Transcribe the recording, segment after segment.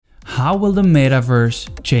how will the metaverse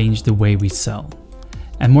change the way we sell?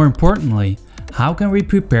 And more importantly, how can we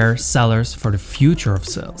prepare sellers for the future of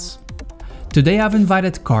sales? Today I've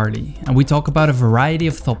invited Carly, and we talk about a variety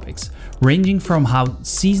of topics, ranging from how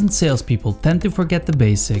seasoned salespeople tend to forget the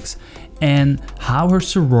basics and how her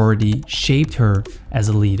sorority shaped her as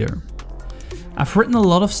a leader. I've written a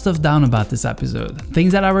lot of stuff down about this episode,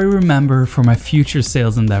 things that I will remember for my future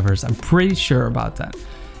sales endeavors. I'm pretty sure about that.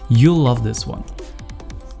 You'll love this one.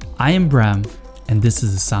 I am Bram, and this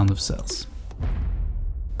is The Sound of Sales.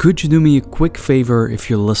 Could you do me a quick favor if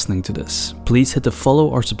you're listening to this? Please hit the follow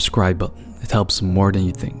or subscribe button. It helps more than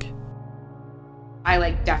you think.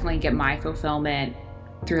 I definitely get my fulfillment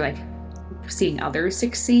through seeing others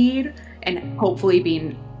succeed and hopefully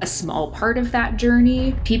being a small part of that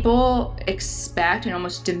journey. People expect and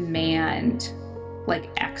almost demand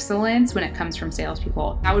excellence when it comes from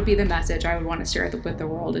salespeople. That would be the message I would want to share with the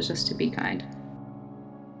world, is just to be kind.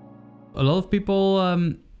 A lot of people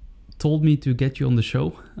told me to get you on the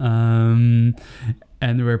show, and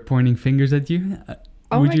we're pointing fingers at you.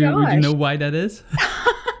 Would you know why that is?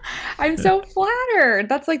 I'm so flattered.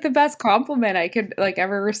 That's the best compliment I could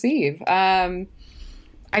ever receive. Malvina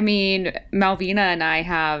and I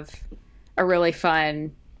have a really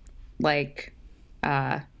fun,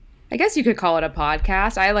 I guess you could call it a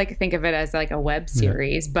podcast. I like to think of it as a web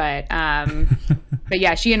series, but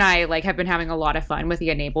yeah, she and I have been having a lot of fun with the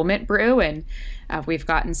enablement brew, and we've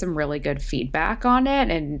gotten some really good feedback on it,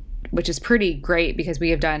 and which is pretty great because we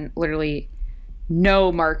have done literally no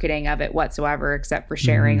marketing of it whatsoever except for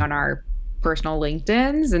sharing on our personal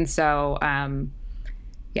LinkedIn's, and so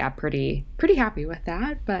yeah, pretty happy with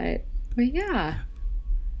that. But yeah.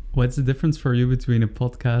 What's the difference for you between a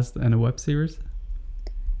podcast and a web series?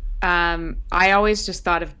 I always just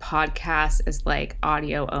thought of podcasts as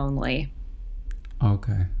audio only.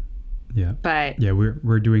 Okay. Yeah. But yeah,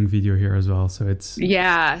 we're doing video here as well, so it's so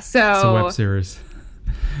it's a web series.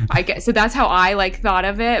 I guess so. That's how I thought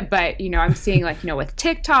of it. But I'm seeing with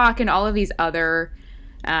TikTok and all of these other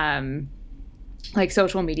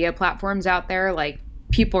social media platforms out there,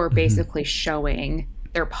 people are basically showing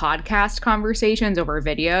their podcast conversations over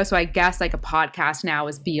video. So I guess a podcast now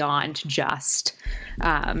is beyond just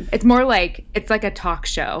it's more it's a talk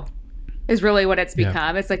show is really what it's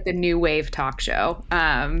become. It's the new wave talk show.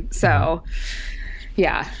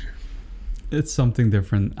 Yeah, it's something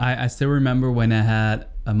different. I still remember when I had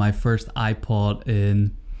my first iPod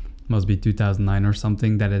in must be 2009 or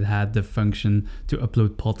something, that it had the function to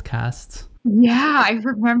upload podcasts. Yeah, I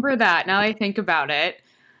remember that now I think about it.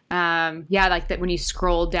 That when you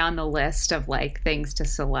scroll down the list of things to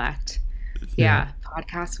select.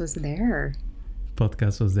 Podcast was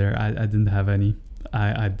there. I didn't have any.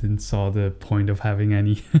 I didn't saw the point of having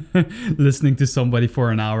any. Listening to somebody for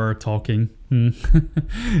an hour talking.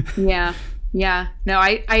 Yeah. No,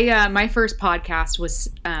 I my first podcast was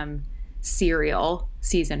Serial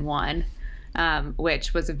season 1,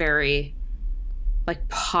 which was a very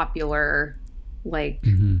popular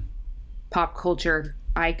pop culture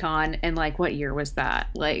icon. And what year was that?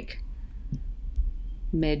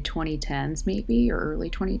 Mid 2010s maybe, or early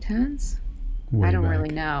 2010s. I don't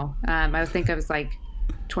really know. I think it was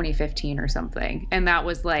 2015 or something, and that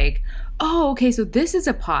was oh, okay, so this is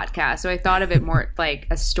a podcast. So I thought of it more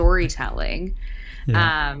a storytelling.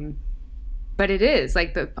 But it is a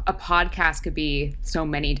podcast could be so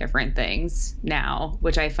many different thits now,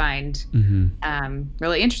 which I find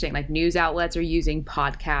really interesting. News outlets are using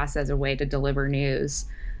podcasts as a way to deliver news.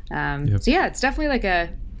 So yeah, it's definitely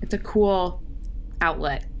it's a cool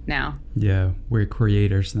outlet now. Yeah, we're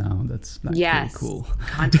creators now. That's yes, pretty cool.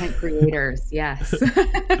 Content creators. Yes.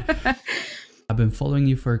 I've been following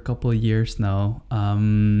you for a couple of years now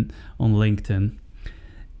on LinkedIn.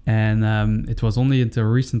 And it was only until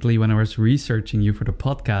recently when I was researching you for the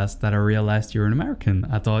podcast that I realized you're an American.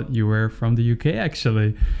 I thought you were from the UK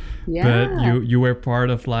actually. Yeah. But you were part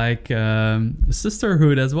of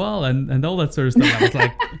sisterhood as well and all that sort of stuff. I was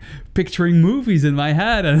picturing movies in my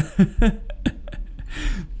head. And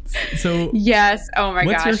so yes. Oh my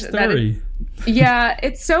gosh. What's your story? Yeah,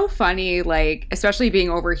 it's so funny, especially being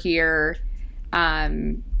over here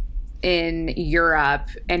in Europe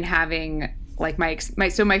and having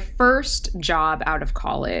my first job out of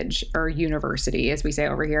college, or university as we say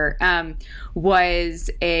over here,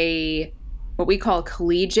 was what we call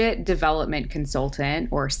collegiate development consultant,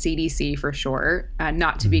 or CDC for short,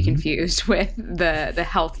 not to be confused with the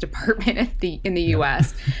health department in the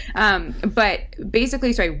US. But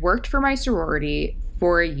basically, so I worked for my sorority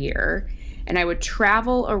for a year, and I would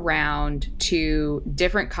travel around to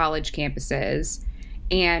different college campuses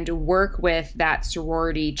and work with that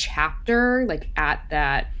sorority chapter, at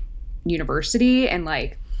that university and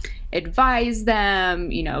like advise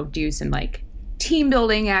them, you know, do some like team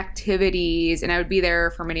building activities. And I would be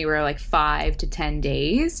there from anywhere like 5 to 10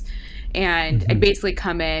 days. And I'd basically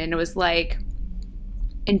come in and it was like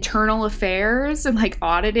internal affairs and like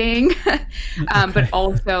auditing, but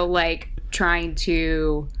also like trying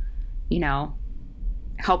to, you know,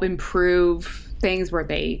 help improve things where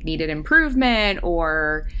they needed improvement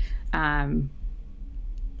or, you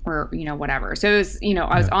know, whatever. So it was, you know,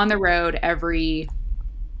 I was on the road every,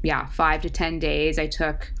 5 to 10 days. I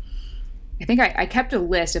think I kept a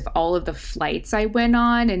list of all of the flights I went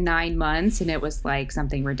on in 9 months, and it was like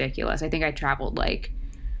something ridiculous. I think I traveled like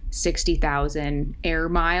 60,000 air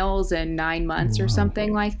miles in 9 months or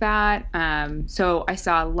something like that. So I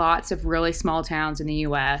saw lots of really small towns in the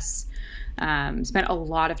US, spent a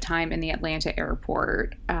lot of time in the Atlanta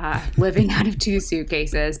airport, living out of 2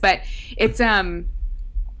 suitcases, but it's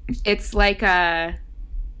like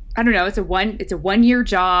I don't know, it's a 1 year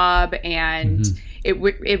job, and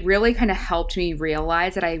it really kind of helped me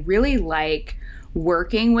realize that I really like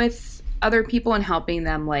working with other people and helping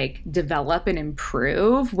them like develop and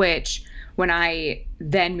improve, which when I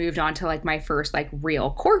then moved on to like my first like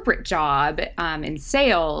real corporate job in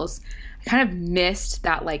sales, I kind of missed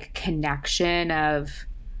that like connection of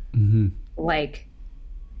like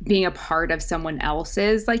being a part of someone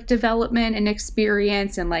else's like development and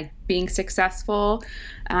experience and like being successful.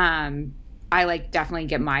 I like definitely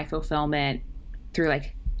get my fulfillment through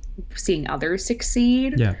like seeing others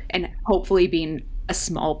succeed and hopefully being a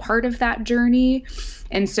small part of that journey.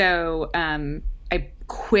 And so I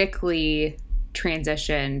quickly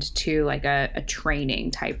transitioned to like a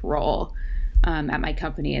training type role at my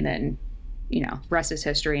company, and then, you know, rest is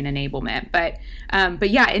history and enablement. But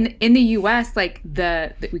yeah, in the US, like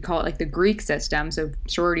we call it like the Greek system. So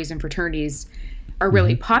sororities and fraternities are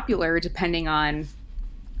really popular depending on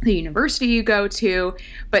the university you go to.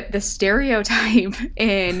 But the stereotype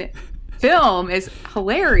in film is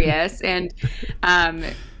hilarious, and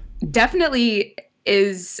definitely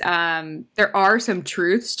is there are some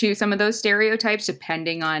truths to some of those stereotypes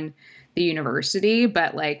depending on the university.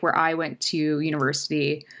 But like where I went to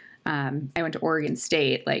university, I went to Oregon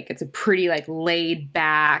State, like it's a pretty like laid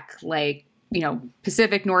back, like, you know,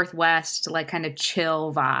 Pacific Northwest, like kind of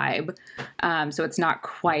chill vibe. So it's not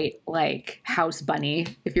quite like House Bunny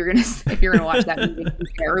if you're gonna watch that movie,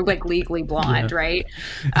 or like Legally Blonde, right?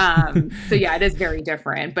 So yeah, it is very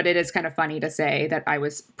different, but it is kind of funny to say that I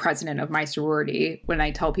was president of my sorority when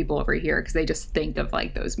I tell people over here, because they just think of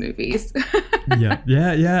like those movies. I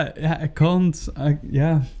can't.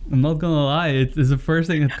 I'm not gonna lie. It's the first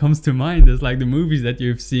thing that comes to mind is like the movies that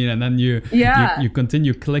you've seen, and then you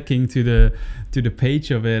continue clicking to the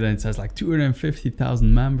page of it, and it says like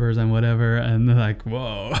 250,000 members and whatever, and like,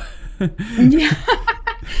 whoa.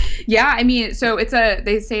 Yeah. I mean, so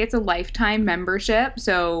they say it's a lifetime membership.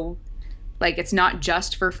 So like it's not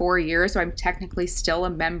just for 4 years. So I'm technically still a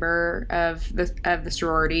member of the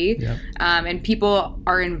sorority. And people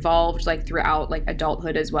are involved like throughout like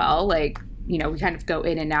adulthood as well. Like, you know, we kind of go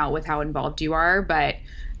in and out with how involved you are, but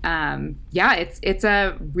it's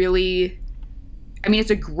a really, I mean,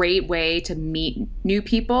 it's a great way to meet new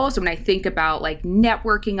people. So when I think about like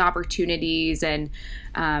networking opportunities and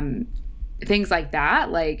things like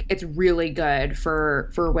that, like it's really good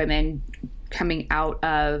for women coming out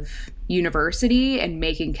of university and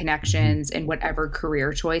making connections in whatever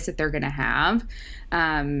career choice that they're going to have,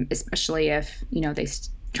 especially if, you know, they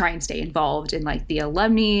try and stay involved in like the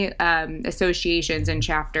alumni associations and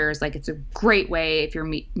chapters. Like it's a great way if you're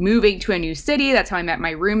moving to a new city. That's how I met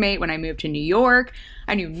my roommate when I moved to New York.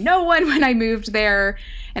 I knew no one when I moved there,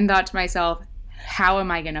 and thought to myself, how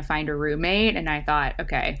am I going to find a roommate? And I thought,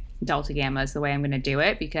 okay, Delta Gamma is the way I'm going to do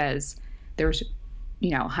it, because there's,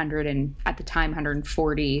 you know,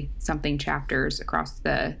 140 something chapters across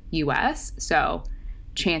the US. So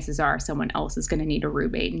chances are someone else is going to need a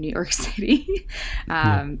roommate in New York City.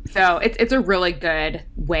 So it's a really good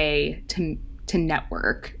way to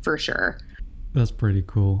network for sure. That's pretty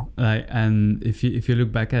cool. And if you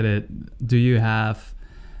look back at it, do you have,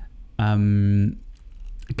 can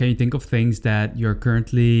you think of things that you're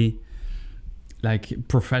currently like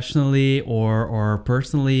professionally or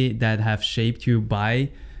personally that have shaped you by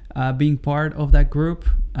being part of that group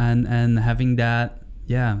and having that,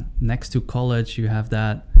 next to college, you have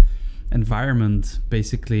that environment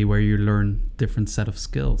basically where you learn different set of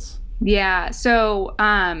skills?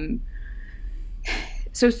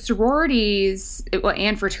 So sororities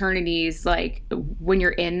and fraternities, like when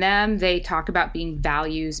you're in them, they talk about being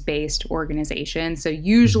values-based organizations. So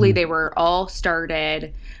usually they were all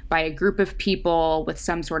started by a group of people with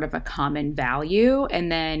some sort of a common value.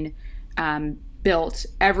 And then built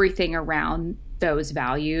everything around those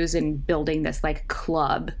values and building this like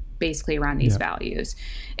club basically around these values.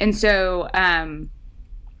 And so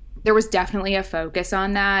there was definitely a focus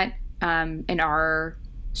on that in our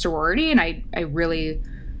sorority. And I really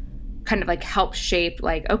kind of like helped shape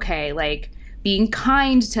like, okay, like being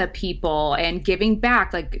kind to people and giving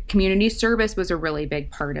back, like community service was a really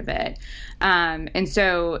big part of it. And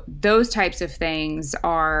so those types of things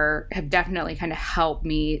have definitely kind of helped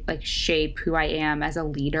me like shape who I am as a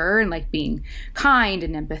leader, and like being kind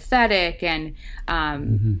and empathetic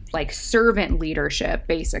and like servant leadership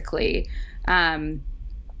basically. And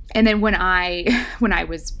then when I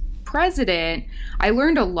was president, I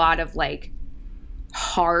learned a lot of like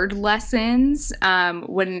hard lessons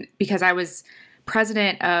because I was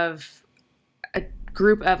president of a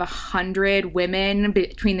group of 100 women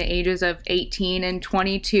between the ages of 18 and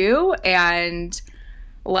 22, and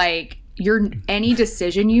like any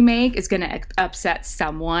decision you make is going to upset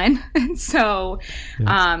someone. And so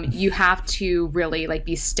you have to really like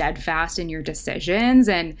be steadfast in your decisions.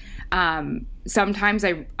 And sometimes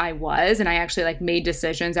I was, and I actually like made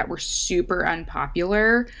decisions that were super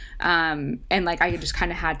unpopular. And like, I just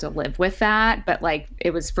kind of had to live with that, but like,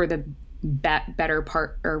 it was for the better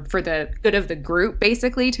part, or for the good of the group,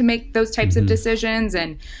 basically, to make those types of decisions.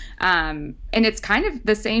 And it's kind of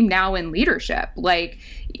the same now in leadership. Like,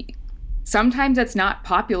 sometimes it's not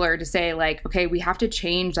popular to say like, okay, we have to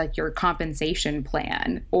change like your compensation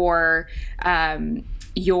plan, or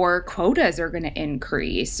your quotas are going to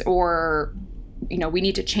increase, or we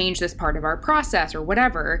need to change this part of our process or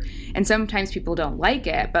whatever. And sometimes people don't like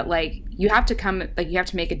it, but like you have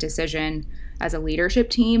to make a decision as a leadership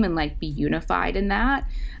team and like be unified in that.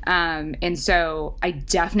 And so I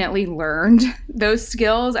definitely learned those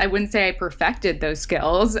skills. I wouldn't say I perfected those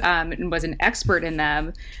skills and was an expert in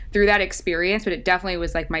them through that experience, but it definitely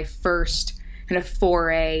was like my first kind of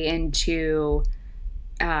foray into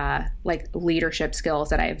like leadership skills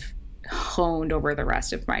that I've honed over the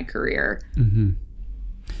rest of my career.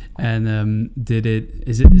 And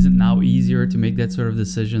is it now easier to make that sort of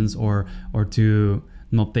decisions, or to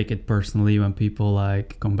not take it personally when people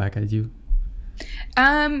like come back at you?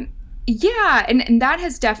 Yeah, and that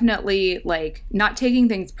has definitely, like, not taking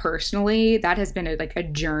things personally, that has been a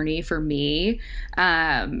journey for me.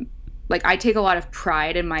 Like, I take a lot of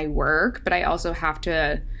pride in my work, but I also have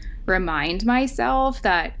to remind myself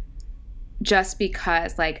that just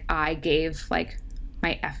because like I gave like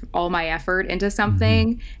all my effort into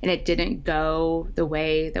something and it didn't go the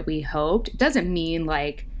way that we hoped, it doesn't mean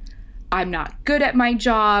like I'm not good at my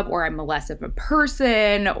job, or I'm less of a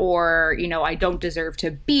person, or I don't deserve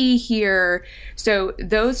to be here. So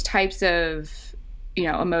those types of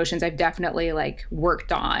emotions I've definitely like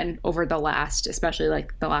worked on over especially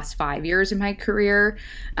like the last 5 years in my career.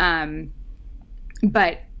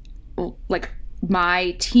 But like,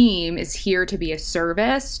 my team is here to be a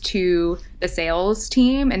service to the sales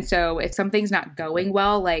team. And so if something's not going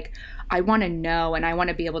well, like, I want to know and I want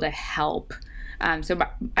to be able to help. So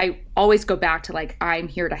I always go back to like, I'm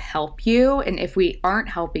here to help you. And if we aren't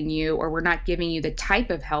helping you, or we're not giving you the type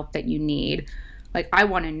of help that you need, like, I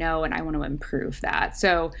want to know and I want to improve that.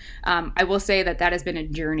 So I will say that has been a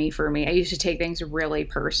journey for me. I used to take things really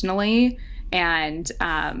personally, and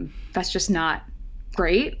that's just not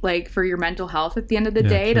great, like, for your mental health at the end of the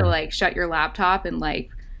day, to like shut your laptop and like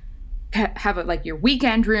have like your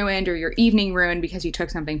weekend ruined or your evening ruined because you took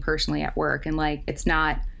something personally at work. And like, it's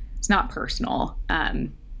not personal,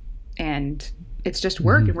 and it's just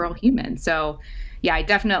work, and we're all human. So yeah,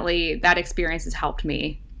 that experience has helped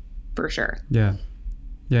me for sure. Yeah,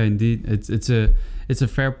 indeed. It's a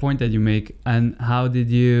fair point that you make. And how did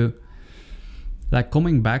you, like,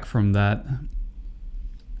 coming back from that,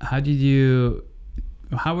 how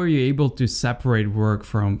were you able to separate work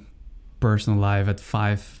from personal life at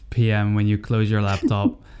 5 p.m. when you close your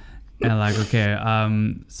laptop and like, okay,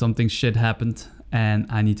 something shit happened and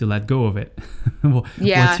I need to let go of it?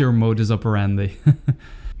 What's your modus operandi?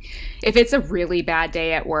 If it's a really bad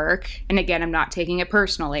day at work, and again, I'm not taking it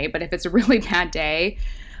personally, but if it's a really bad day,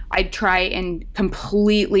 I try and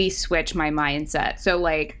completely switch my mindset. So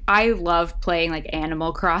like, I love playing like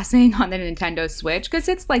Animal Crossing on the Nintendo Switch because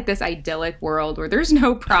it's like this idyllic world where there's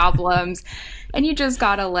no problems and you just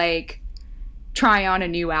gotta like try on a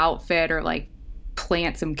new outfit or like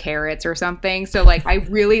plant some carrots or something. So like, I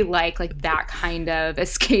really like that kind of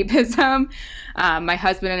escapism. My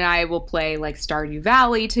husband and I will play like Stardew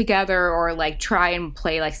Valley together, or like try and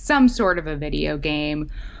play like some sort of a video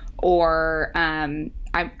game, or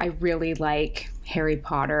I really like Harry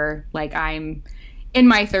Potter. Like, I'm in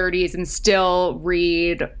my 30s and still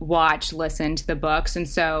read, watch, listen to the books. And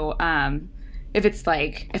so if it's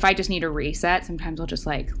like, if I just need a reset, sometimes I'll just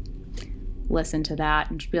like listen to that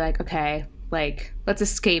and just be like, okay, like let's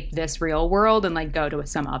escape this real world and like go to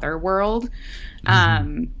some other world.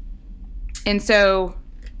 And so,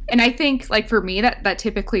 and I think like for me that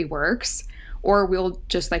typically works. Or we'll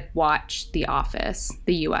just like watch The Office,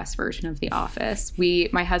 the US version of The Office.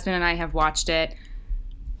 My husband and I have watched it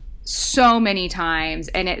so many times,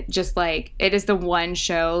 and it just like, it is the one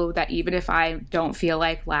show that even if I don't feel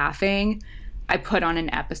like laughing, I put on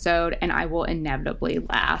an episode and I will inevitably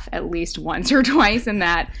laugh at least once or twice in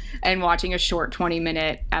that, and watching a short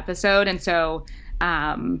 20-minute episode. And so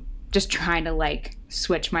just trying to like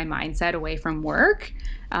switch my mindset away from work.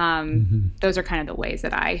 Those are kind of the ways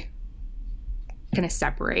that I kind of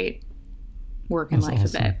separate work and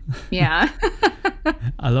life a bit. Yeah.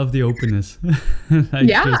 I love the openness.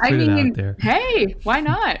 Yeah, I mean, it out there. Hey, why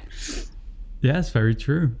not? Yes, very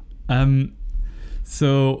true.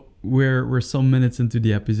 So we're some minutes into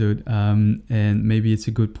the episode, and maybe it's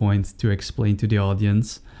a good point to explain to the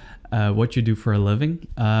audience what you do for a living.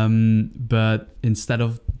 But instead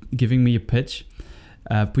of giving me a pitch,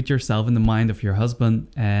 put yourself in the mind of your husband,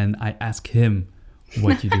 and I ask him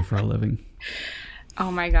what you do for a living. Oh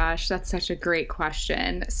my gosh, that's such a great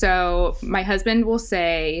question. So my husband will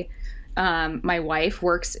say, my wife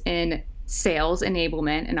works in sales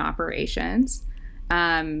enablement and operations.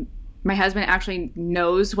 My husband actually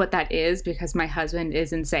knows what that is because my husband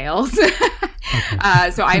is in sales.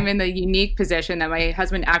 So I'm in the unique position that my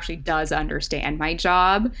husband actually does understand my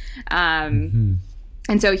job. And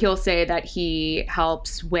so he'll say that he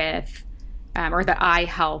helps with, or that I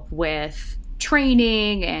help with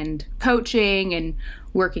training and coaching and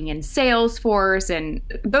working in Salesforce, and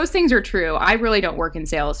those things are true. I really don't work in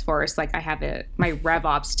Salesforce. Like my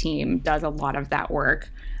RevOps team does a lot of that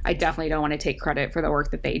work. I definitely don't want to take credit for the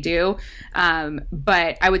work that they do.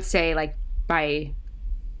 But I would say like by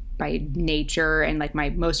nature and like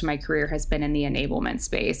most of my career has been in the enablement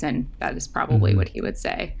space, and that is probably what he would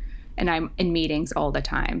say. And I'm in meetings all the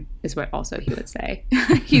time is what also he would say.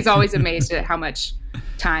 He's always amazed at how much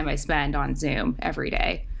time I spend on Zoom every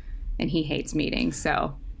day, and he hates meetings,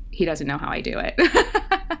 so he doesn't know how I do it.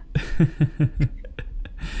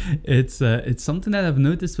 It's something that I've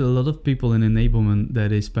noticed with a lot of people in enablement, that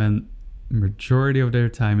they spend majority of their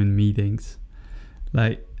time in meetings.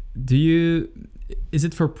 Like, is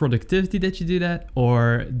it for productivity that you do that,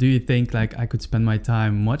 or do you think like I could spend my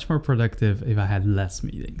time much more productive if I had less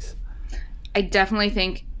meetings? I definitely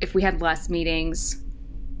think if we had less meetings,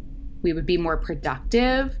 we would be more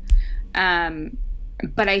productive.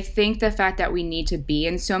 But I think the fact that we need to be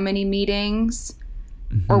in so many meetings,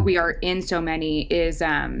 or we are in so many, is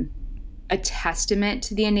a testament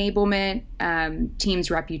to the enablement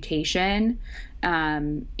team's reputation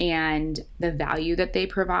and the value that they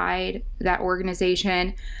provide that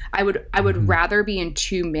organization. I would rather be in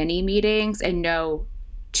too many meetings and know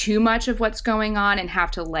too much of what's going on and have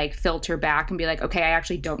to like filter back and be like, okay, I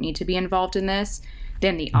actually don't need to be involved in this,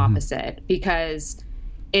 than the opposite, because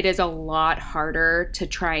it is a lot harder to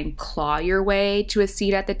try and claw your way to a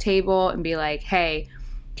seat at the table and be like, hey,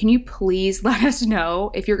 can you please let us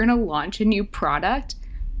know if you're going to launch a new product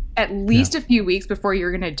at least a few weeks before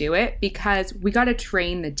you're going to do it, because we got to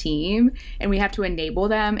train the team and we have to enable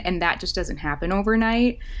them, and that just doesn't happen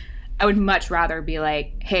overnight. I would much rather be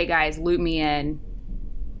like, hey guys, loop me in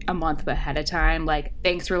a month ahead of time. Like,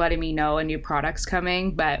 thanks for letting me know a new product's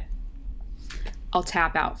coming, but I'll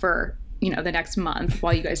tap out for, the next month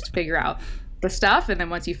while you guys figure out the stuff. And then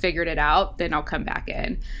once you figured it out, then I'll come back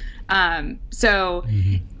in. So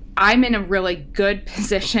I'm in a really good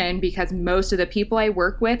position because most of the people I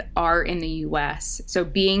work with are in the US. So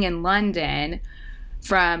being in London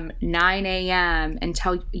from 9 a.m.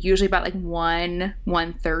 until usually about like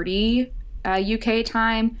 1:30 UK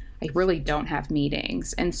time, I really don't have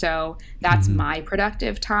meetings. And so that's my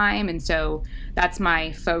productive time. And so that's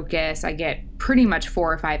my focus. I get pretty much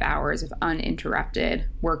 4 or 5 hours of uninterrupted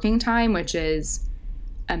working time, which is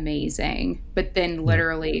amazing. But then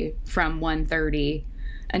literally from 1:30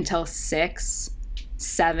 until 6,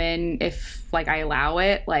 7, if like I allow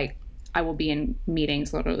it, like I will be in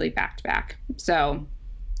meetings literally back to back. So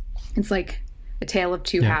it's like a tale of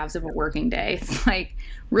two halves of a working day. It's like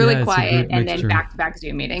really quiet and then back-to-back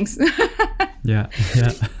Zoom meetings. Yeah.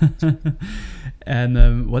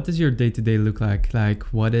 And what does your day-to-day look like? Like,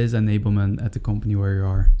 what is enablement at the company where you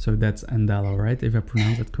are? So that's Andela, right? If I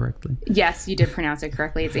pronounce it correctly. Yes, you did pronounce it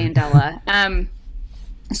correctly. It's Andela.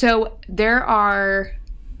 So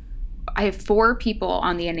I have 4 people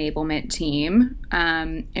on the enablement team,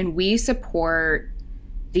 and we support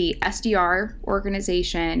the SDR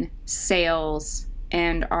organization, sales,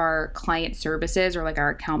 and our client services, or like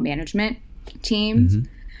our account management teams.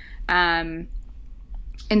 And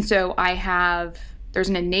so there's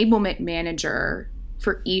an enablement manager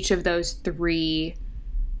for each of those three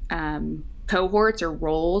cohorts or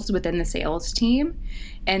roles within the sales team.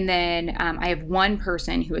 And then I have one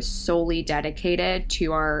person who is solely dedicated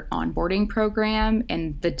to our onboarding program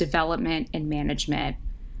and the development and management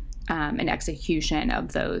and execution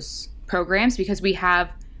of those programs, because we have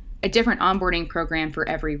a different onboarding program for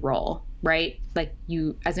every role, right? Like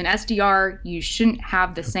you, as an SDR, you shouldn't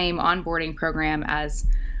have the same onboarding program as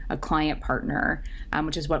a client partner,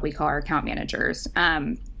 which is what we call our account managers.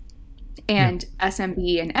 And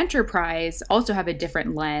SMB and enterprise also have a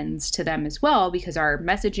different lens to them as well, because our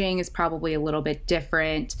messaging is probably a little bit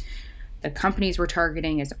different. The companies we're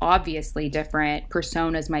targeting is obviously different.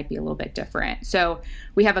 Personas might be a little bit different. So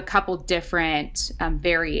we have a couple different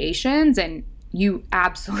variations, and you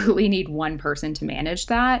absolutely need one person to manage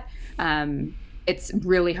that. It's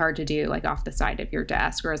really hard to do like off the side of your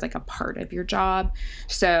desk or as like a part of your job.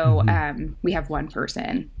 So we have one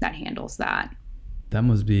person that handles that. That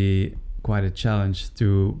must be quite a challenge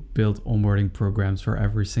to build onboarding programs for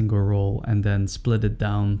every single role and then split it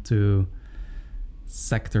down to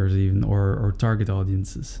sectors even or target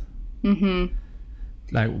audiences.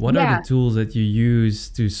 Like what are the tools that you use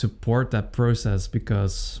to support that process?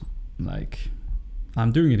 Because like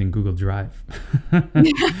I'm doing it in Google Drive.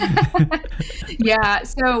 Yeah,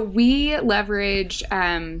 so we leverage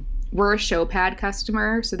we're a Showpad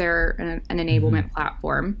customer, so they're an enablement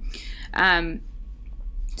platform.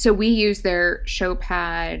 So we use their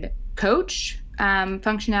Showpad coach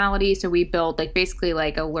functionality. So we build like basically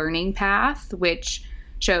like a learning path, which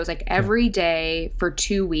shows like every day for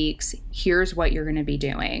 2 weeks, here's what you're going to be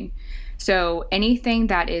doing. So anything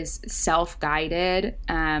that is self-guided,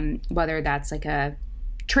 whether that's like a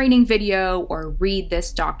training video or read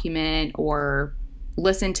this document or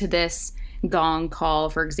listen to this gong call,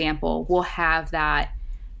 for example, we'll have that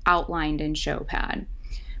outlined in Showpad.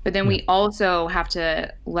 But then we also have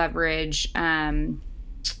to leverage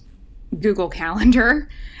Google Calendar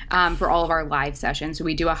for all of our live sessions. So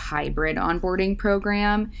we do a hybrid onboarding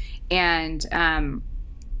program, and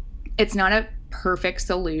it's not a perfect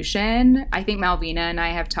solution. I think Malvina and I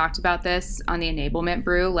have talked about this on the Enablement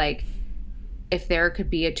Brew. Like, if there could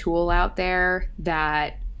be a tool out there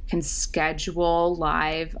that can schedule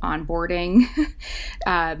live onboarding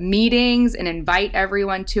meetings and invite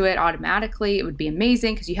everyone to it automatically, it would be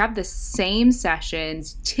amazing, because you have the same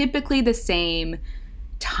sessions, typically the same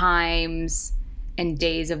times and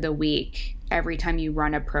days of the week every time you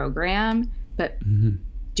run a program, but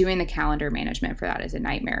doing the calendar management for that is a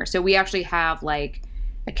nightmare. So we actually have like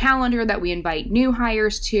a calendar that we invite new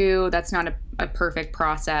hires to. That's not a perfect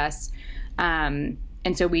process. And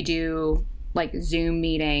so we do like Zoom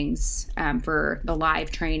meetings for the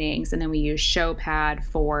live trainings, and then we use Showpad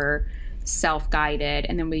for self-guided,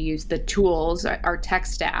 and then we use the tools, our tech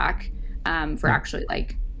stack, for actually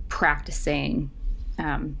like practicing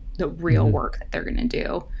the real work that they're going to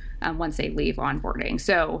do once they leave onboarding.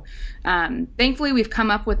 So thankfully we've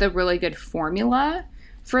come up with a really good formula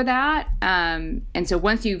for that. And so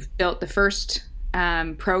once you've built the first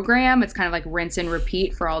program, it's kind of like rinse and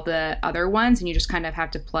repeat for all the other ones, and you just kind of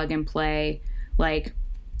have to plug and play like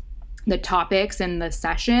the topics and the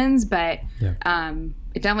sessions. But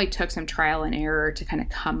it definitely took some trial and error to kind of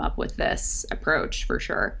come up with this approach, for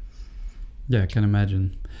sure. Yeah, I can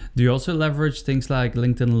imagine. Do you also leverage things like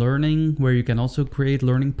LinkedIn Learning, where you can also create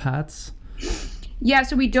learning paths? Yeah,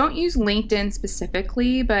 so we don't use LinkedIn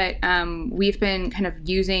specifically, but we've been kind of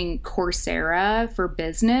using Coursera for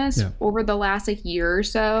business over the last like year or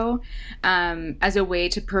so as a way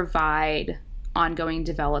to provide ongoing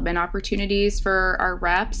development opportunities for our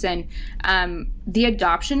reps. And the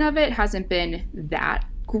adoption of it hasn't been that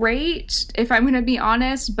great, if I'm going to be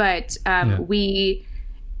honest, but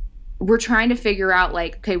we're trying to figure out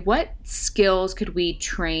like, okay, what skills could we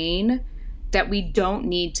train that we don't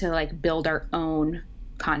need to like build our own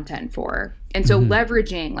content for? And so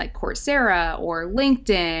leveraging like Coursera or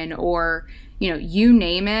LinkedIn or, you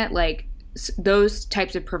name it, like those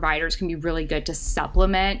types of providers can be really good to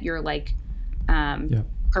supplement your like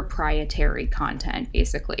proprietary content,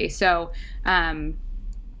 basically. So I'm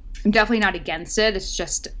definitely not against it. It's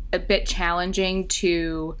just a bit challenging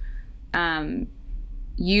to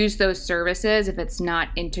use those services if it's not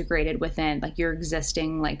integrated within like your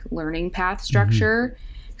existing like learning path structure.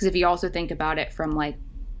 Because if you also think about it from like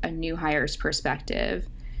a new hire's perspective,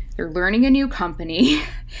 they're learning a new company.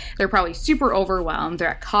 They're probably super overwhelmed. They're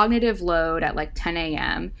at cognitive load at like 10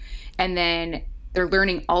 a.m. And then they're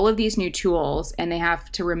learning all of these new tools, and they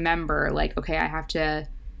have to remember, like, okay, I have to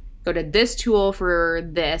go to this tool for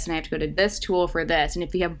this, and I have to go to this tool for this. And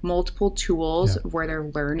if you have multiple tools where their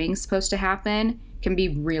learning's supposed to happen, it can be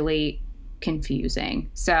really confusing.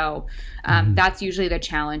 So that's usually the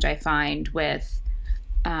challenge I find with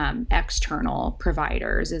external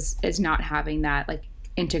providers is not having that like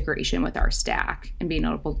integration with our stack and being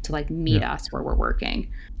able to like meet us where we're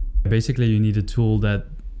working. Basically, you need a tool that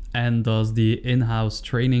does the in-house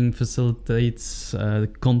training, facilitates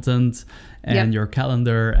content and your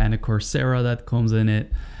calendar, and a Coursera that comes in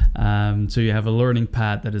it. So you have a learning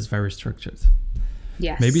path that is very structured.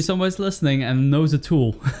 Yes. Maybe somebody's listening and knows a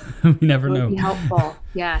tool. We never know. Be helpful.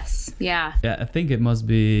 Yes. Yeah. Yeah, I think it must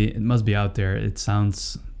be out there. It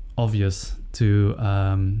sounds obvious to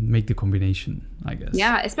make the combination, I guess.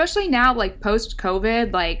 Yeah, especially now, like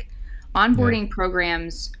post-COVID, like onboarding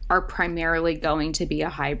programs are primarily going to be a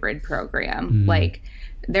hybrid program. Like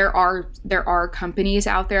there are companies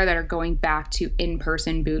out there that are going back to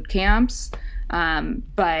in-person boot camps,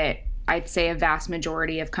 but I'd say a vast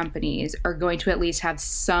majority of companies are going to at least have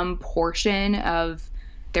some portion of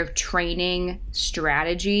their training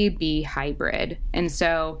strategy be hybrid. And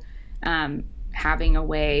so having a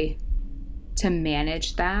way to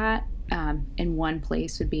manage that in one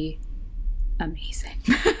place would be amazing.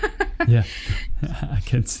 Yeah, I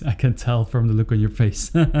can tell from the look on your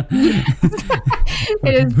face. It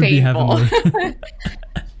is painful.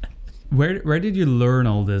 Where did you learn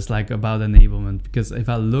all this, like about enablement? Because if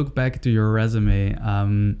I look back to your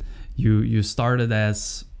resume, you started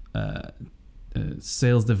as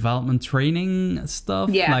sales development training stuff.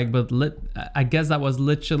 Yeah. Like, but I guess that was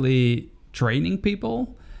literally training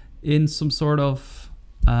people in some sort of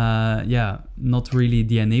not really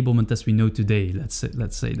the enablement as we know today. Let's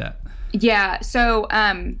say that. Yeah. So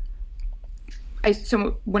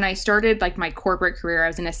so when I started like my corporate career, I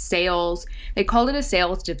was in they called it a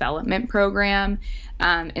sales development program.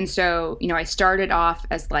 And so, I started off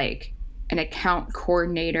as like an account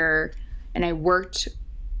coordinator, and I worked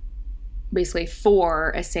basically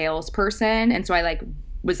for a salesperson. And so I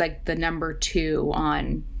was like the number 2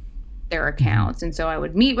 on their accounts. And so I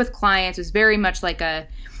would meet with clients. It was very much like a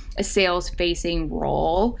sales facing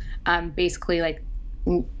role, basically like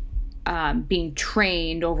being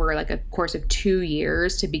trained over like a course of 2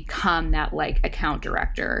 years to become that like account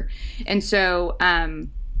director. And so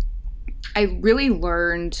I really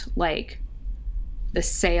learned like the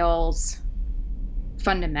sales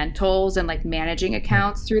fundamentals and like managing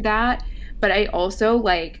accounts through that. But I also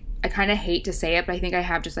I kind of hate to say it, but I think I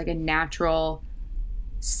have just like a natural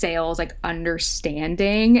sales like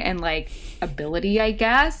understanding and like ability, I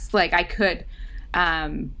guess. Like I could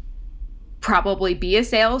probably be a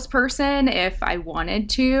salesperson if I wanted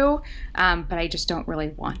to, but I just don't really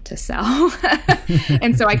want to sell.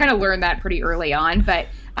 And so I kind of learned that pretty early on, but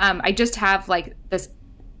I just have like this,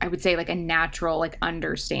 I would say like a natural like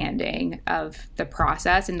understanding of the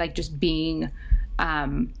process and like just being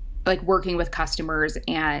like working with customers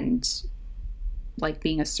and like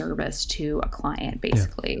being a service to a client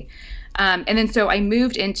basically. And then so I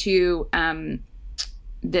moved into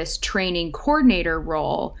this training coordinator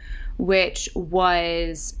role, which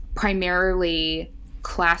was primarily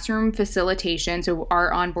classroom facilitation. So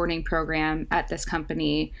our onboarding program at this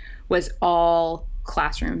company was all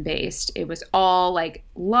classroom based. It was all like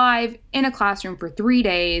live in a classroom for 3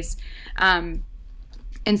 days.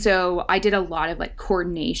 And so I did a lot of like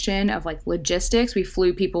coordination of like logistics. We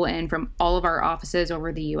flew people in from all of our offices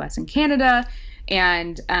over the US and Canada.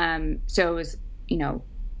 And so it was,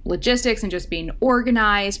 logistics and just being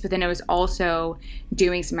organized, but then it was also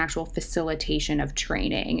doing some actual facilitation of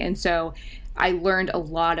training. And so I learned a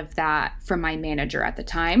lot of that from my manager at the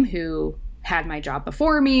time, who had my job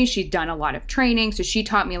before me. She'd done a lot of training. So she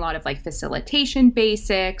taught me a lot of like facilitation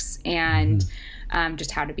basics and just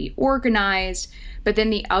how to be organized. But then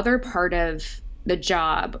the other part of the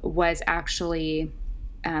job was actually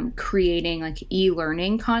creating like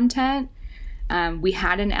e-learning content. We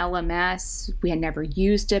had an LMS. We had never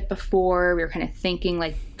used it before. We were kind of thinking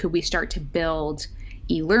like, could we start to build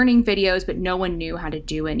e-learning videos, but no one knew how to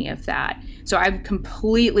do any of that. So I'm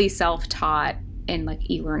completely self-taught in like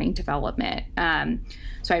e-learning development.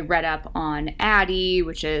 So I read up on ADDIE,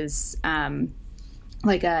 which is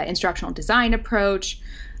like a instructional design approach.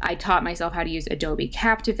 I taught myself how to use Adobe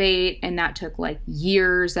Captivate, and that took like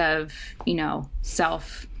years of,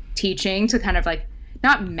 self-teaching to kind of like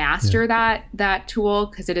not master that tool,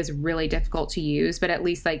 because it is really difficult to use, but at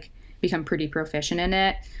least like become pretty proficient in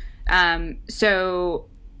it. So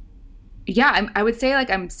yeah, I would say like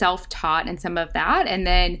I'm self-taught in some of that. And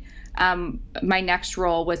then My next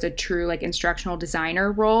role was a true like instructional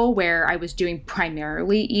designer role where I was doing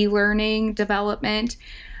primarily e-learning development.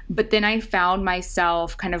 But then I found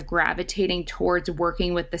myself kind of gravitating towards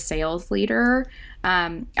working with the sales leader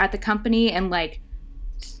at the company and like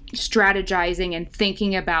strategizing and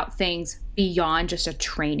thinking about things beyond just a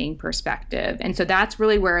training perspective. And so that's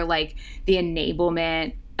really where like the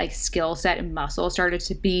enablement like skill set and muscle started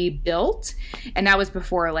to be built. And that was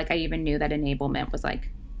before like I even knew that enablement was like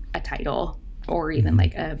a title or even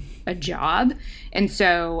like a job. And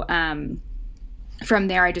so from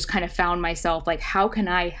there, I just kind of found myself like, how can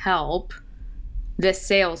I help this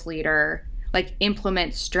sales leader like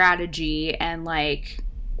implement strategy and like,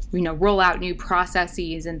 you know, roll out new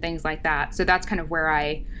processes and things like that. So that's kind of where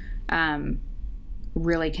I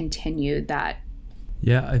really continued that.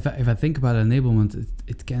 Yeah, if I think about enablement,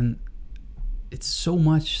 it's so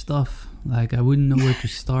much stuff. Like I wouldn't know where to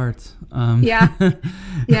start.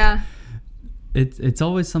 Yeah. It's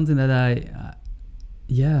always something that I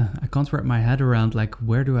can't wrap my head around. Like,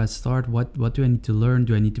 where do I start? What do I need to learn?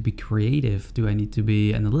 Do I need to be creative? Do I need to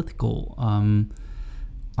be analytical?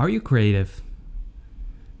 Are you creative?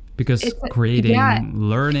 Because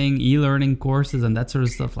creating e-learning courses and that sort of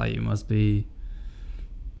stuff, like you must be.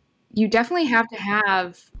 You definitely have to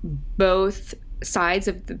have both sides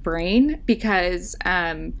of the brain because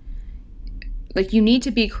like you need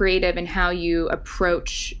to be creative in how you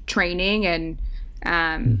approach training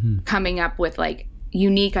and coming up with like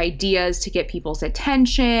unique ideas to get people's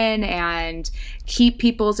attention and keep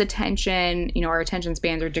people's attention. You know, our attention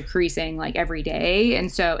spans are decreasing like every day. And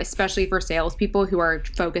so especially for salespeople who are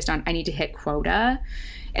focused on, I need to hit quota.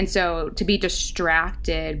 And so to be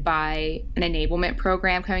distracted by an enablement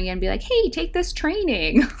program coming in and be like, hey, take this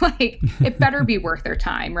training, like it better be worth their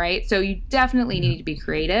time, right? So you definitely need to be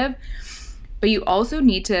creative, but you also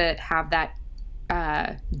need to have that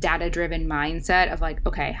data-driven mindset of like,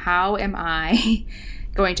 okay, how am I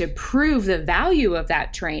going to prove the value of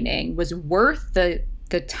that training was worth the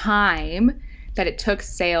time that it took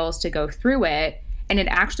sales to go through it, and it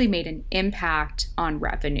actually made an impact on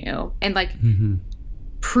revenue. And like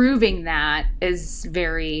proving that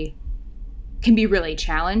can be really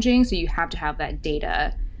challenging. So you have to have that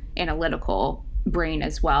data analytical brain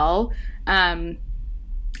as well.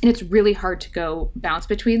 And it's really hard to go bounce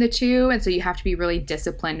between the two. And so you have to be really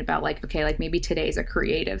disciplined about like, okay, like maybe today's a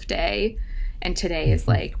creative day and today is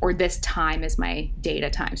like, or this time is my data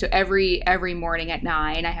time. So every morning at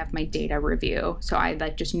 9, I have my data review. So I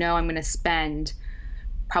like just know I'm going to spend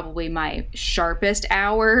probably my sharpest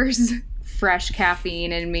hours, fresh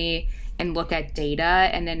caffeine in me, and look at data.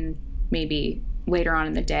 And then maybe later on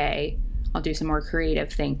in the day, I'll do some more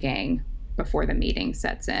creative thinking before the meeting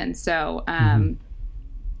sets in. So,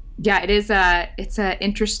 yeah, it's a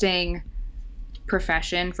interesting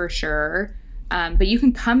profession for sure. But you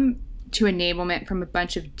can come to enablement from a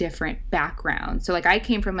bunch of different backgrounds. So like I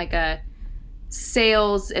came from like a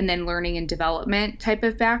sales and then learning and development type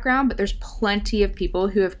of background, but there's plenty of people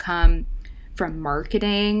who have come from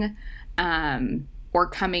marketing, or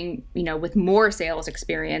coming, you know, with more sales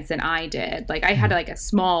experience than I did. Like I had like a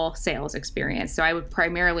small sales experience. So I would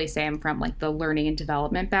primarily say I'm from like the learning and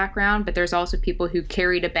development background, but there's also people who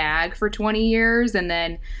carried a bag for 20 years and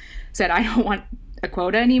then said, I don't want a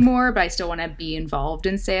quota anymore, but I still want to be involved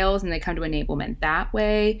in sales, and they come to enablement that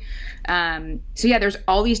way. So yeah, there's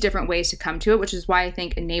all these different ways to come to it, which is why I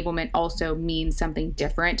think enablement also means something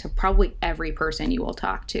different to probably every person you will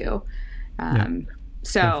talk to.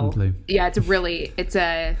 So definitely. Yeah,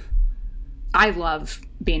 I love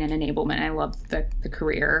being in enablement. I love the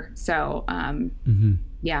career. So,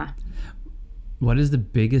 yeah. What is the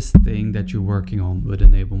biggest thing that you're working on with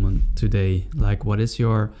enablement today? Like what's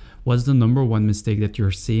the number one mistake that you're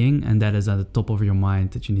seeing and that is at the top of your mind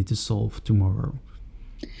that you need to solve tomorrow?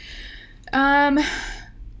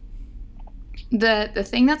 The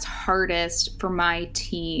thing that's hardest for my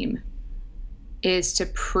team is to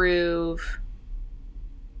prove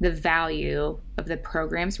the value of the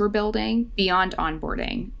programs we're building beyond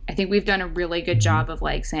onboarding. I think we've done a really good job of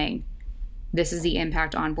like saying, this is the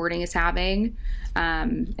impact onboarding is having.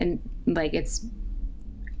 And like it's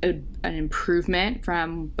an improvement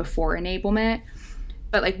from before enablement.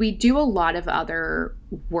 But like we do a lot of other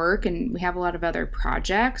work and we have a lot of other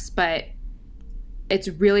projects, but it's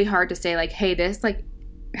really hard to say like, hey, this like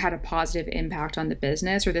had a positive impact on the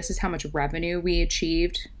business, or this is how much revenue we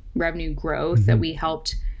achieved, revenue growth that we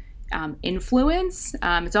helped influence.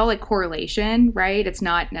 It's all like correlation, right? It's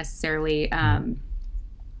not necessarily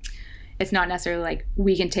like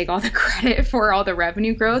we can take all the credit for all the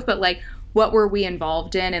revenue growth, but like what were we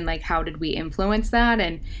involved in and like how did we influence that?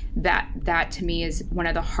 And that to me is one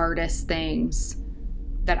of the hardest things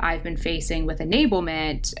that I've been facing with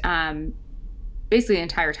enablement. Basically the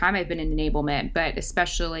entire time I've been in enablement, but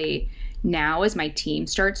especially now as my team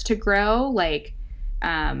starts to grow, like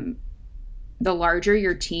the larger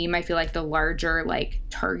your team, I feel like the larger like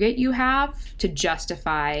target you have to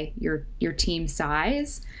justify your team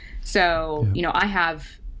size. So, Yeah. you know, I have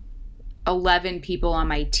 11 people on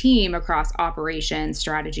my team across operations,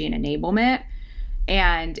 strategy, and enablement.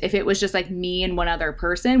 And if it was just like me and one other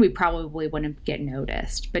person, we probably wouldn't get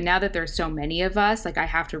noticed. But now that there's so many of us, like I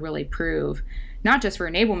have to really prove, not just for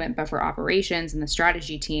enablement, but for operations and the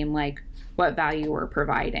strategy team, like what value we're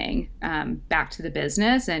providing back to the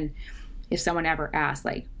business. And if someone ever asks,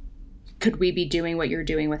 like, could we be doing what you're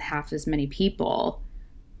doing with half as many people?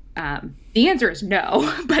 The answer is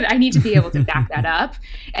no, but I need to be able to back that up.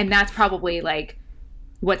 And that's probably like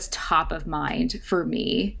what's top of mind for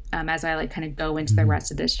me as I like kind of go into the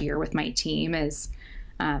rest of this year with my team is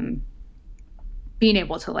being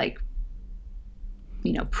able to like,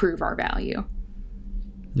 you know, prove our value.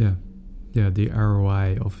 Yeah. Yeah. The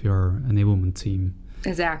ROI of your enablement team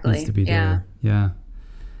Exactly. needs to be there. Yeah.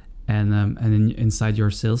 And inside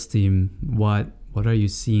your sales team, what are you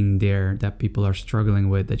seeing there that people are struggling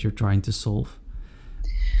with that you're trying to solve?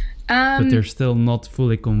 But they're still not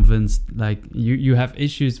fully convinced. Like you have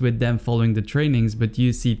issues with them following the trainings, but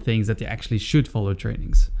you see things that they actually should follow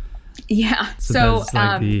trainings. Yeah. So that's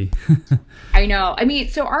like the I know. I mean,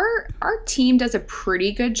 so our team does a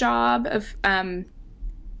pretty good job of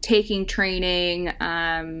taking training.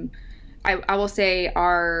 I will say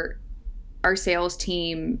our sales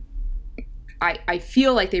team, I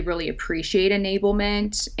feel like they really appreciate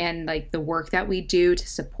enablement and like the work that we do to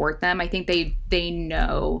support them. I think they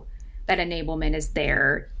know that enablement is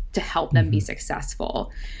there to help them be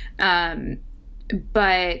successful.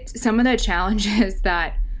 But some of the challenges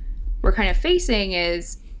that we're kind of facing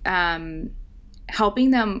is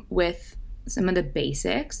helping them with some of the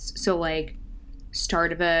basics. So like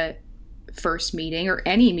start of a first meeting or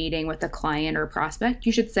any meeting with a client or prospect,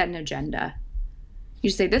 you should set an agenda. You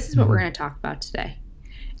say, this is what we're going to talk about today.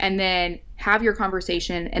 And then have your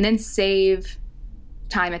conversation and then save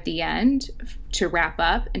time at the end to wrap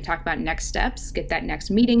up and talk about next steps, get that next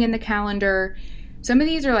meeting in the calendar. Some of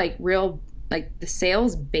these are like real, like the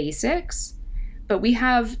sales basics, but we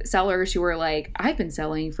have sellers who are like, I've been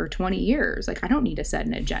selling for 20 years. Like, I don't need to set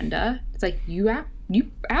an agenda. It's like, you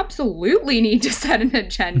absolutely need to set an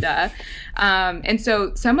agenda. And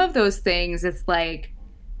so some of those things, it's like,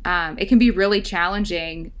 it can be really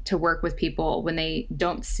challenging to work with people when they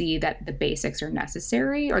don't see that the basics are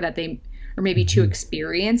necessary or that they are maybe too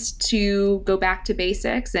experienced to go back to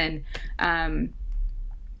basics. And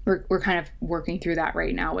we're kind of working through that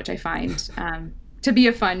right now, which I find to be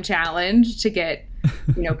a fun challenge to get,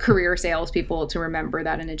 you know, career salespeople to remember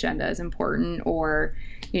that an agenda is important, or,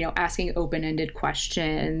 you know, asking open-ended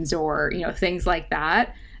questions or, you know, things like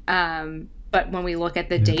that. But when we look at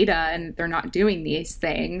the data and they're not doing these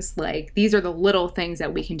things, like these are the little things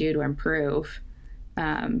that we can do to improve.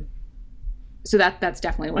 So that's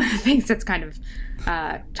definitely one of the things that's kind of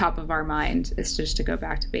top of our mind, is just to go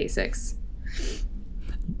back to basics.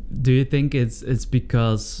 Do you think it's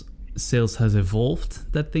because sales has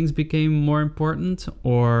evolved that things became more important,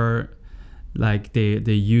 or like they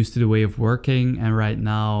used to the way of working and right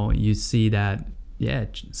now you see that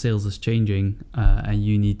sales is changing and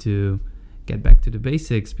you need to get back to the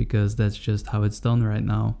basics because that's just how it's done right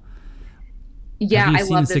now? Yeah, have you I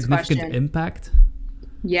seen love a this significant question. impact?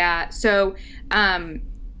 Yeah, so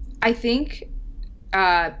I think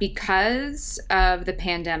because of the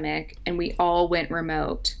pandemic and we all went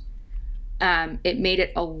remote, it made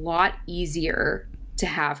it a lot easier to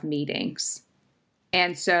have meetings.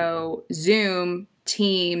 And so Zoom,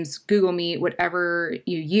 Teams, Google Meet, whatever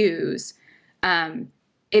you use,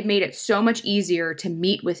 it made it so much easier to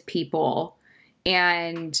meet with people,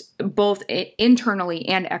 and both internally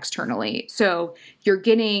and externally. So you're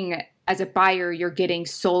getting, as a buyer, you're getting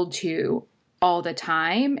sold to all the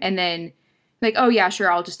time. And then like, oh yeah,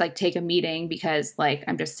 sure, I'll just like take a meeting because like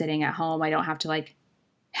I'm just sitting at home. I don't have to like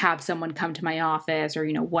have someone come to my office or,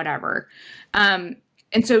 you know, whatever. And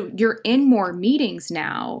so you're in more meetings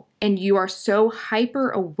now, and you are so hyper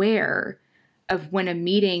aware of when a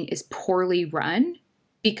meeting is poorly run,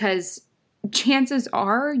 because chances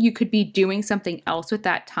are you could be doing something else with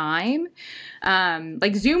that time.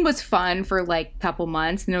 Like Zoom was fun for like a couple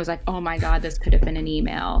months, and it was like, oh my God, this could have been an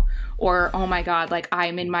email. Or, oh my God, like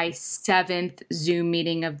I'm in my 7th Zoom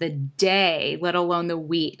meeting of the day, let alone the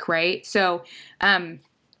week, right? So I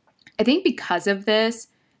think because of this,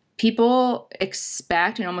 people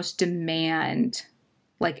expect and almost demand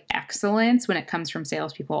like excellence when it comes from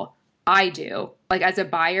salespeople. I do. Like as a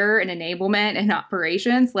buyer in enablement and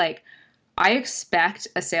operations, like I expect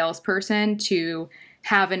a salesperson to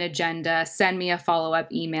have an agenda, send me a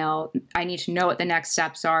follow-up email. I need to know what the next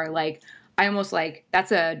steps are. Like I almost like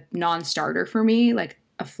that's a non-starter for me, like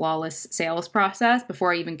a flawless sales process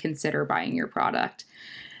before I even consider buying your product.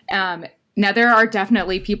 Now there are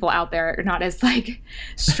definitely people out there who are not as like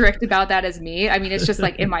strict about that as me. I mean, it's just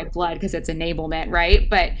like in my blood because it's enablement, right?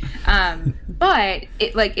 But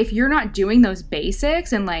it like if you're not doing those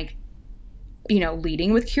basics and like, you know,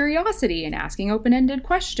 leading with curiosity and asking open-ended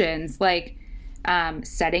questions, like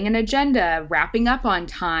setting an agenda, wrapping up on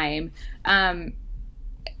time,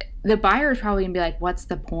 the buyer is probably gonna be like, what's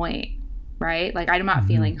the point? Right? Like I'm not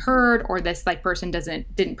feeling heard, or this like person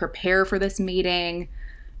didn't prepare for this meeting.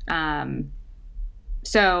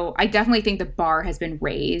 So I definitely think the bar has been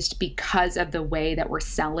raised because of the way that we're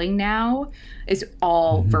selling now is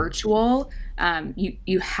all virtual.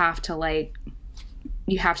 You have to make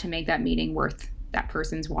that meeting worth that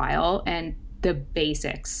person's while, and the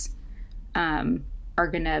basics are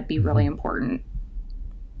gonna be really important.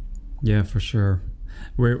 Yeah, for sure.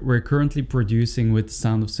 We're currently producing with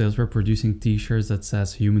Sound of Sales. We're producing T-shirts that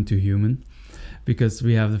says "human to human," because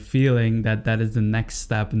we have the feeling that that is the next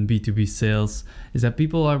step in B2B sales, is that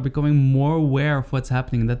people are becoming more aware of what's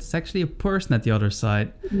happening, that it's actually a person at the other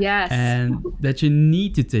side. Yes. And that you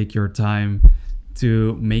need to take your time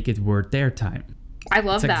to make it worth their time. I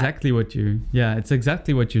love that. It's exactly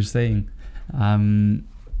what you're saying.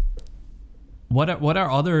 What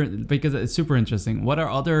are other, because it's super interesting, what are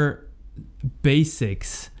other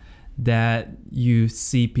basics that you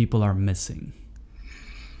see people are missing?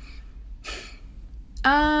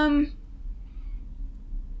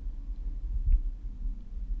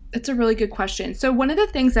 That's a really good question. So one of the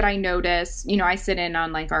things that I notice, you know, I sit in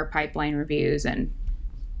on like our pipeline reviews, and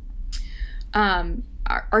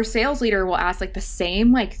our sales leader will ask like the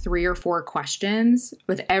same like 3 or 4 questions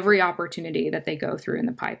with every opportunity that they go through in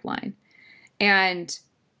the pipeline. And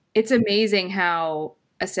it's amazing how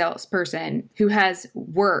a salesperson who has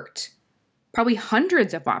worked probably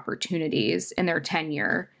hundreds of opportunities in their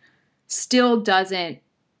tenure still doesn't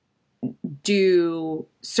do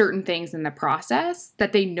certain things in the process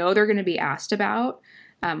that they know they're going to be asked about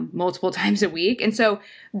multiple times a week. And so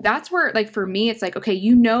that's where, like, for me, it's like, okay,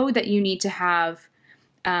 you know that you need to have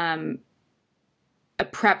a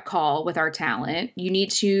prep call with our talent. You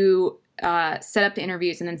need to set up the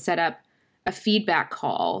interviews and then set up a feedback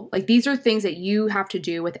call. Like these are things that you have to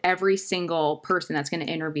do with every single person that's going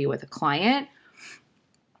to interview with a client.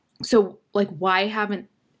 So like, why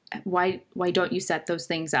don't you set those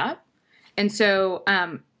things up? And so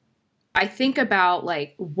I think about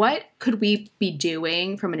like, what could we be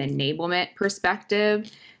doing from an enablement perspective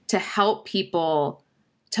to help people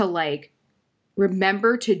to like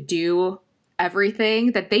remember to do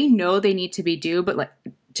everything that they know they need to do, but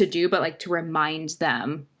to remind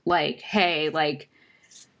them like, hey, like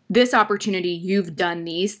this opportunity, you've done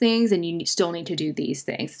these things and you still need to do these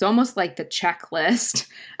things. It's almost like the checklist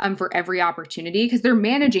for every opportunity, because they're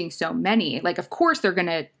managing so many. Like, of course, they're going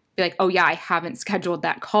to be like, oh, yeah, I haven't scheduled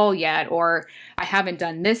that call yet, or I haven't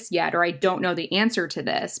done this yet, or I don't know the answer to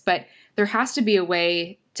this. But there has to be a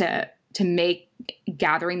way to make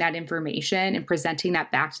gathering that information and presenting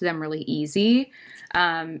that back to them really easy.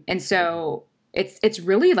 And so it's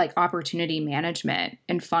really like opportunity management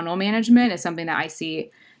and funnel management is something that I see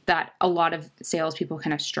that a lot of salespeople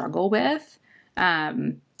kind of struggle with.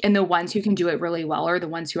 And the ones who can do it really well are the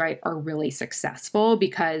ones who are really successful,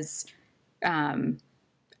 because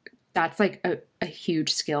that's like a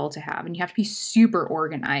huge skill to have. And you have to be super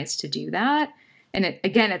organized to do that. And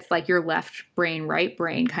it's like your left brain, right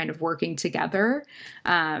brain kind of working together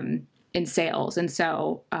in sales. And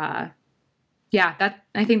so, I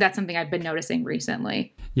think that's something I've been noticing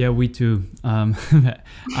recently. Yeah, we too.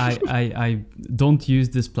 I don't use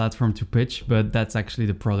this platform to pitch, but that's actually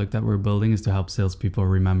the product that we're building, is to help salespeople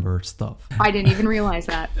remember stuff. I didn't even realize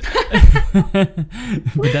that.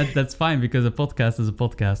 But that's fine, because a podcast is a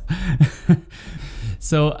podcast.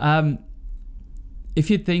 So if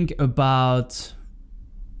you think about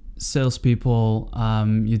salespeople,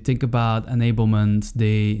 you think about enablement,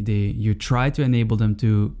 you try to enable them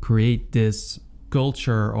to create this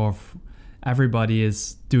culture of everybody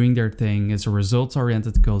is doing their thing. It's a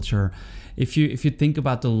results-oriented culture. If you think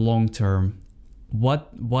about the long term,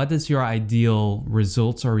 what is your ideal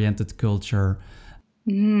results-oriented culture?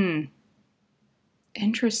 Interesting.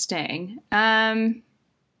 I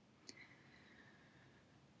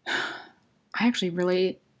actually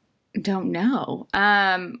really don't know.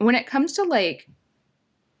 When it comes to like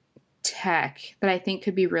tech that I think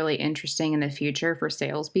could be really interesting in the future for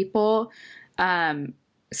salespeople,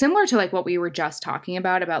 similar to like what we were just talking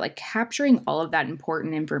about like capturing all of that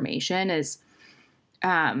important information is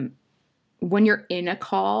when you're in a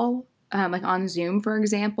call, like on Zoom, for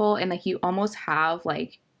example, and like you almost have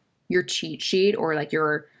like your cheat sheet or like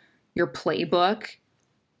your playbook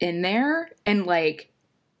in there, and like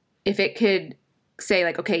if it could say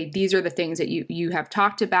like, okay, these are the things that you have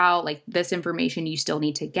talked about, like this information you still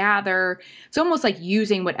need to gather. It's almost like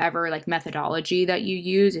using whatever like methodology that you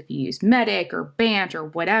use, if you use Medic or Bant or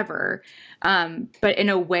whatever, but in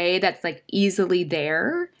a way that's like easily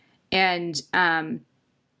there. And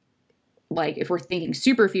like if we're thinking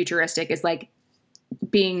super futuristic, is like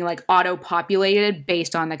being like auto-populated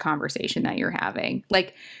based on the conversation that you're having.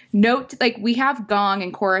 Like note, like we have Gong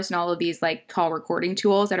and Chorus and all of these like call recording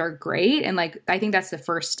tools that are great. And like, I think that's the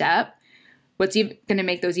first step. What's even going to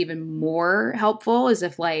make those even more helpful is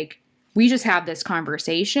if like we just have this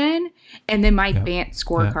conversation and then my Bant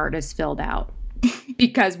scorecard is filled out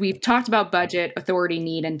because we've talked about budget, authority,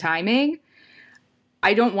 need, and timing.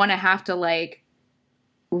 I don't want to have to like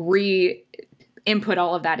input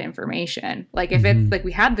all of that information. Like if it's like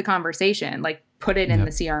we had the conversation, like put it in the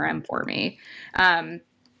CRM for me.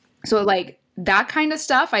 So like that kind of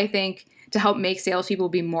stuff, I think to help make salespeople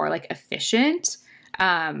be more like efficient.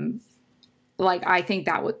 Like I think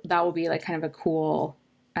that will be like kind of a cool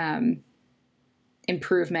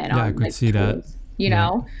improvement. Yeah, on, I could like, see tools, that. you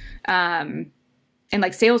know? And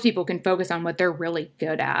like salespeople can focus on what they're really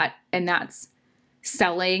good at, and that's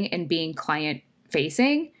selling and being client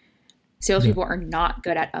facing. Salespeople are not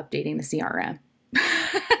good at updating the CRM,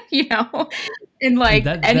 you know, and like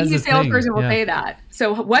any salesperson will say that.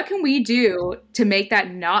 So what can we do to make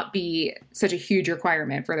that not be such a huge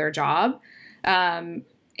requirement for their job? And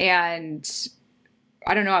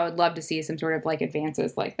I don't know, I would love to see some sort of like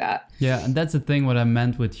advances like that. Yeah, and that's the thing what I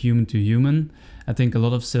meant with human to human. I think a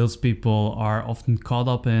lot of salespeople are often caught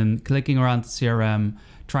up in clicking around the CRM,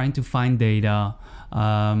 trying to find data.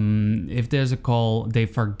 If there's a call, they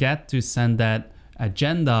forget to send that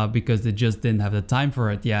agenda because they just didn't have the time for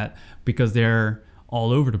it yet, because they're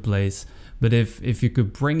all over the place. But if you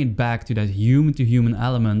could bring it back to that human to human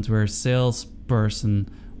element where a salesperson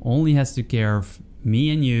only has to care of me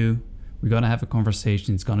and you, we're going to have a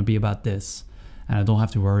conversation, it's going to be about this, and I don't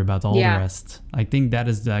have to worry about all the rest. I think that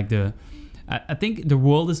is like I think the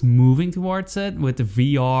world is moving towards it with the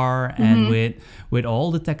VR and with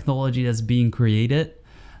all the technology that's being created.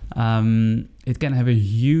 It can have a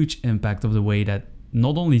huge impact of the way that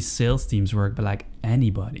not only sales teams work, but like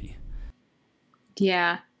anybody.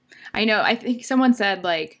 Yeah, I know. I think someone said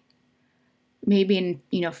like maybe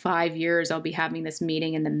in 5 years I'll be having this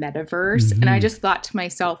meeting in the metaverse, and I just thought to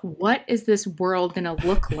myself, what is this world gonna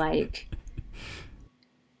look like?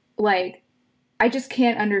 Like, I just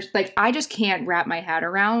can't I just can't wrap my head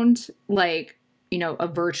around like, a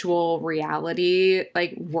virtual reality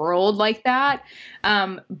like world like that.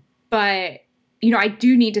 But I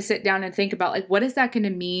do need to sit down and think about like, what is that going to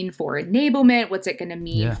mean for enablement? What's it going to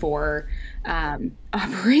mean for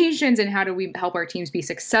operations, and how do we help our teams be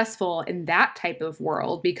successful in that type of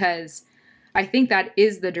world? Because I think that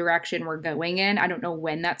is the direction we're going in. I don't know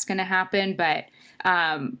when that's going to happen, but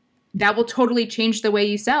that will totally change the way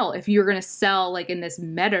you sell. If you're going to sell like in this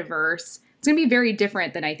metaverse, it's going to be very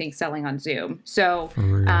different than I think selling on Zoom. So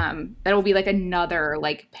that'll be like another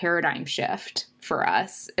like paradigm shift for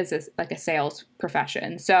us as a sales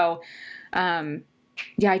profession. So I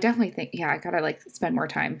definitely think, I got to like spend more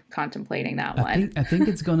time contemplating that one. I think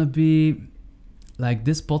it's going to be like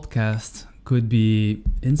this podcast could be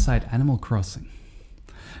inside Animal Crossing.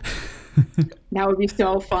 That would be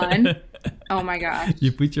so fun. Oh my gosh.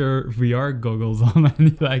 You put your VR goggles on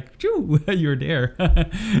and you're like, phew, you're there.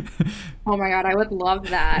 Oh my God, I would love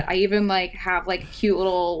that. I even like have like a cute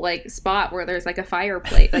little like spot where there's like a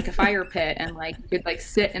fireplace, like a fire pit, and like you could like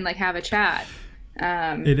sit and like have a chat.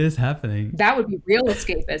 It is happening. That would be real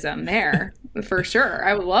escapism there for sure.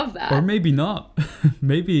 I would love that. Or maybe not.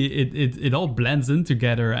 Maybe it all blends in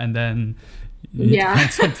together and then you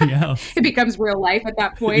find something else. It becomes real life at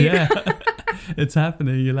that point. Yeah, it's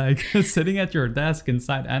happening. You're like sitting at your desk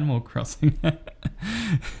inside Animal Crossing.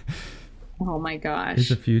 Oh my gosh. It's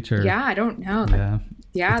the future. Yeah, I don't know.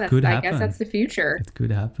 I guess that's the future. It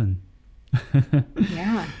could happen.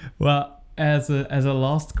 Yeah. Well, as a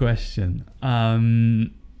last question,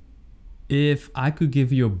 if I could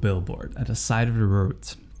give you a billboard at the side of the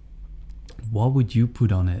road, what would you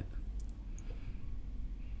put on it?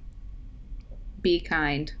 Be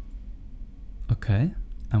kind. Okay.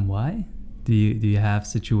 And why? Do you have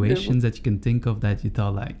situations that you can think of that you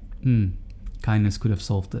thought like, kindness could have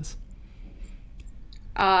solved this?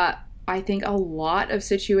 I think a lot of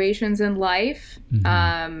situations in life.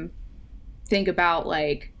 Think about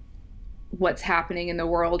like what's happening in the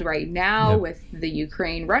world right now with the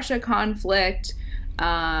Ukraine-Russia conflict.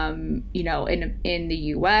 You know, in the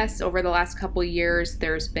US over the last couple of years,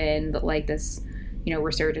 there's been like this, you know,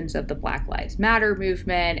 resurgence of the Black Lives Matter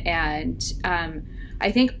movement. And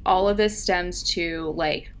I think all of this stems to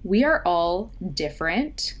like, we are all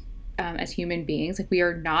different as human beings. Like we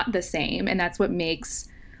are not the same. And that's what makes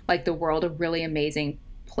like the world a really amazing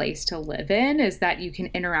place to live in, is that you can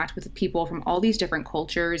interact with people from all these different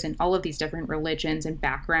cultures and all of these different religions and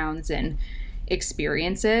backgrounds and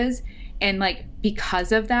experiences. And like,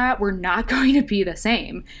 because of that, we're not going to be the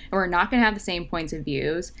same, and we're not going to have the same points of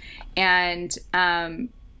views. And I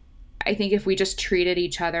think if we just treated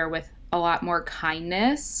each other with a lot more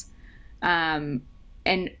kindness and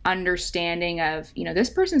understanding of, you know, this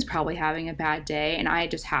person's probably having a bad day and I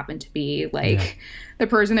just happen to be like the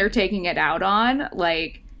person they're taking it out on,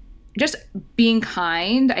 like just being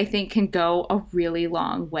kind, I think can go a really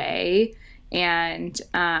long way. And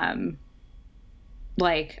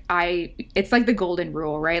like it's like the golden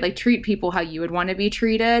rule, right? Like treat people how you would want to be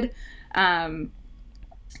treated.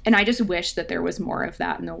 And I just wish that there was more of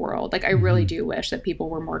that in the world. Like I really do wish that people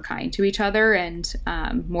were more kind to each other and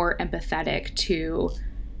more empathetic to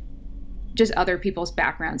just other people's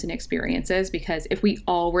backgrounds and experiences. Because if we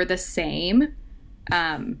all were the same,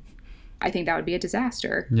 I think that would be a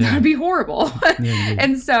disaster. That would be horrible.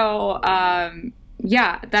 And so,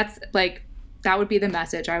 that's like, that would be the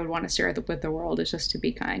message I would want to share with the world, is just to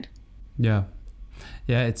be kind. Yeah.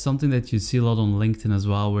 Yeah, it's something that you see a lot on LinkedIn as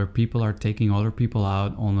well, where people are taking other people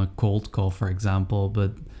out on a cold call, for example,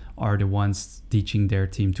 but are the ones teaching their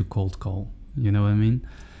team to cold call. You know what I mean?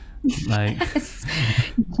 Like,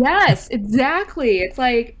 yes, exactly. It's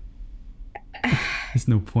like, there's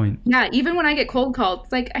no point. Yeah, even when I get cold called,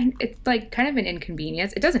 it's like kind of an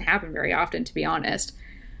inconvenience. It doesn't happen very often, to be honest.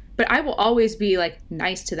 But I will always be like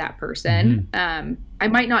nice to that person. I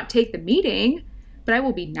might not take the meeting, but I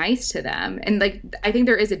will be nice to them. And like, I think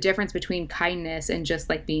there is a difference between kindness and just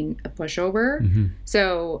like being a pushover.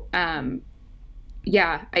 So, I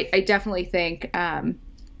definitely think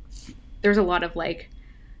there's a lot of like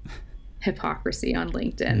hypocrisy on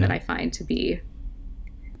LinkedIn that I find to be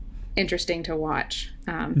interesting to watch.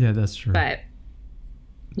 That's true. But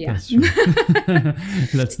yeah, that's true.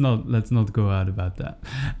 let's not go out about that.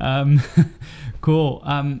 Cool.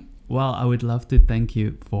 Well, I would love to thank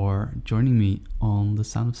you for joining me on The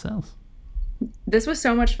Sound of Sales. This was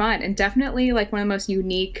so much fun, and definitely like one of the most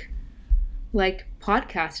unique like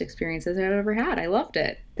podcast experiences I've ever had. I loved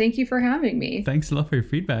it. Thank you for having me. Thanks a lot for your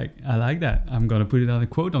feedback. I like that. I'm gonna put it on a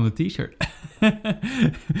quote on the t-shirt.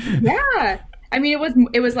 Yeah. I mean,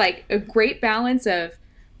 it was like a great balance of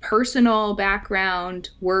personal background,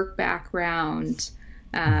 work background.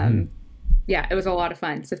 Yeah, it was a lot of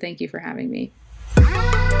fun. So thank you for having me.